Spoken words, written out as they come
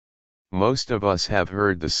Most of us have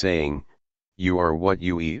heard the saying, "You are what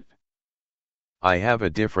you eat." I have a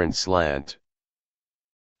different slant.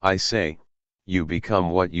 I say, you become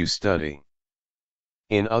what you study.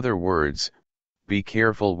 In other words, be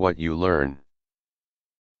careful what you learn.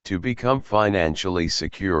 To become financially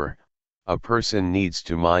secure, a person needs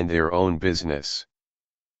to mind their own business.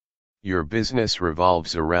 Your business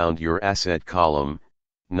revolves around your asset column,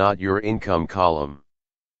 not your income column.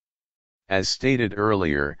 As stated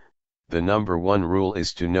earlier, the number one rule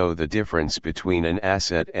is to know the difference between an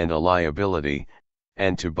asset and a liability,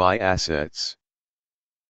 and to buy assets.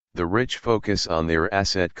 The rich focus on their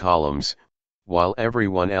asset columns, while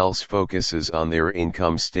everyone else focuses on their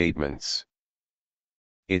income statements.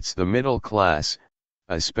 It's the middle class,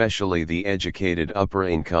 especially the educated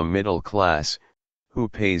upper-income middle class, who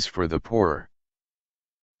pays for the poor.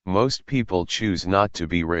 Most people choose not to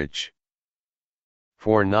be rich.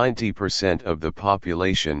 For 90% of the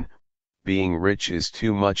population, being rich is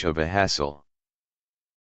too much of a hassle.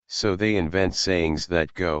 So they invent sayings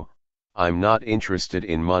that go, "I'm not interested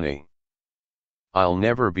in money. I'll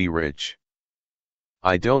never be rich.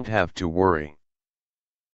 I don't have to worry.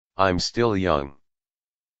 I'm still young.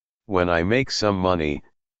 When I make some money,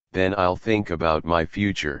 then I'll think about my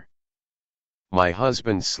future. My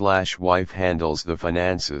husband/wife handles the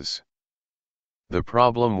finances." The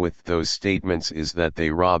problem with those statements is that they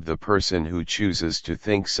rob the person who chooses to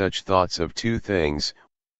think such thoughts of two things.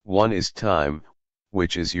 One is time,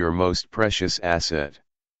 which is your most precious asset.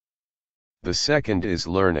 The second is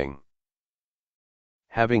learning.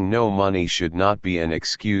 Having no money should not be an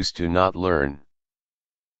excuse to not learn.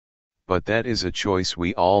 But that is a choice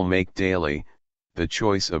we all make daily, the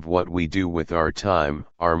choice of what we do with our time,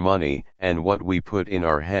 our money, and what we put in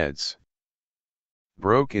our heads.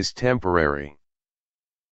 Broke is temporary.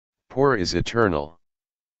 Poor is eternal.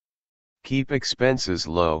 Keep expenses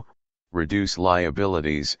low, reduce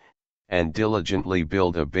liabilities, and diligently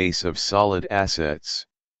build a base of solid assets.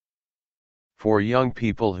 For young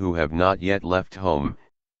people who have not yet left home,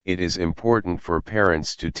 it is important for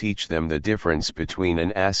parents to teach them the difference between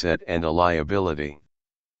an asset and a liability.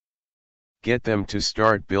 Get them to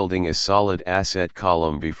start building a solid asset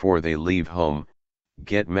column before they leave home,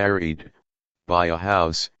 get married, buy a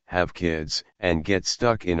house, have kids, and get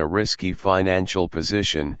stuck in a risky financial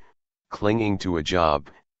position, clinging to a job,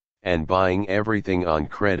 and buying everything on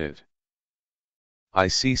credit. I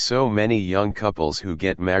see so many young couples who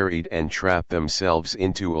get married and trap themselves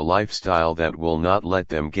into a lifestyle that will not let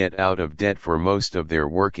them get out of debt for most of their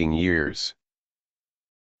working years.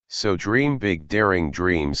 So dream big, daring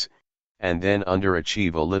dreams, and then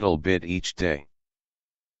underachieve a little bit each day.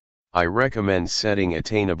 I recommend setting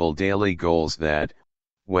attainable daily goals that,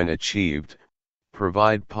 when achieved,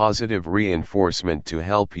 provide positive reinforcement to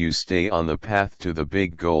help you stay on the path to the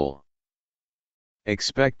big goal.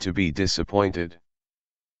 Expect to be disappointed.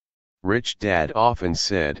 Rich Dad often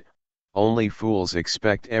said, "Only fools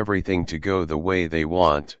expect everything to go the way they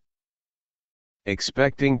want."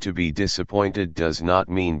 Expecting to be disappointed does not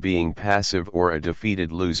mean being passive or a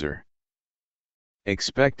defeated loser.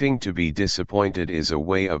 Expecting to be disappointed is a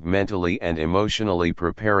way of mentally and emotionally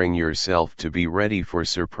preparing yourself to be ready for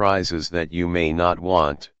surprises that you may not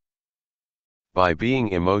want. By being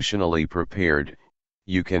emotionally prepared,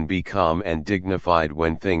 you can be calm and dignified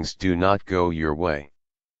when things do not go your way.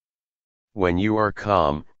 When you are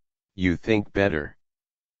calm, you think better.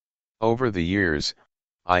 Over the years,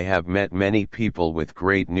 I have met many people with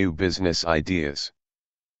great new business ideas.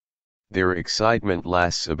 Their excitement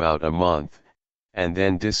lasts about a month, and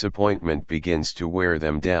then disappointment begins to wear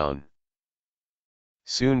them down.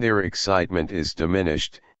 Soon their excitement is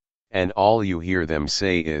diminished, and all you hear them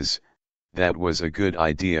say is, "That was a good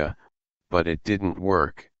idea, but it didn't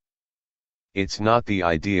work." It's not the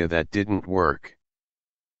idea that didn't work.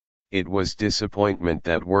 It was disappointment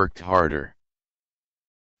that worked harder.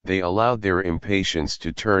 They allowed their impatience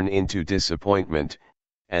to turn into disappointment,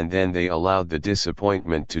 and then they allowed the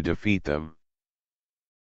disappointment to defeat them.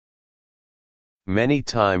 Many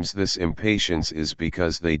times this impatience is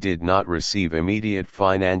because they did not receive immediate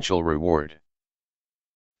financial reward.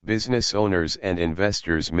 Business owners and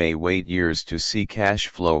investors may wait years to see cash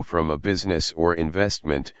flow from a business or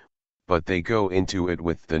investment, but they go into it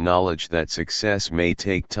with the knowledge that success may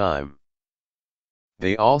take time.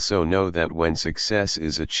 They also know that when success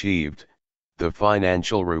is achieved, the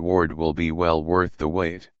financial reward will be well worth the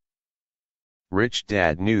wait. Rich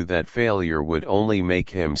Dad knew that failure would only make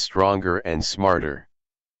him stronger and smarter.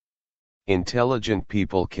 Intelligent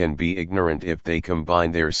people can be ignorant if they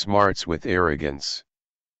combine their smarts with arrogance.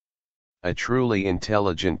 A truly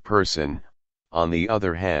intelligent person, on the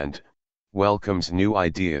other hand, welcomes new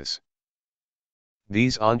ideas.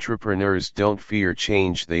 These entrepreneurs don't fear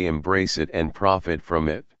change, they embrace it and profit from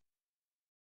it.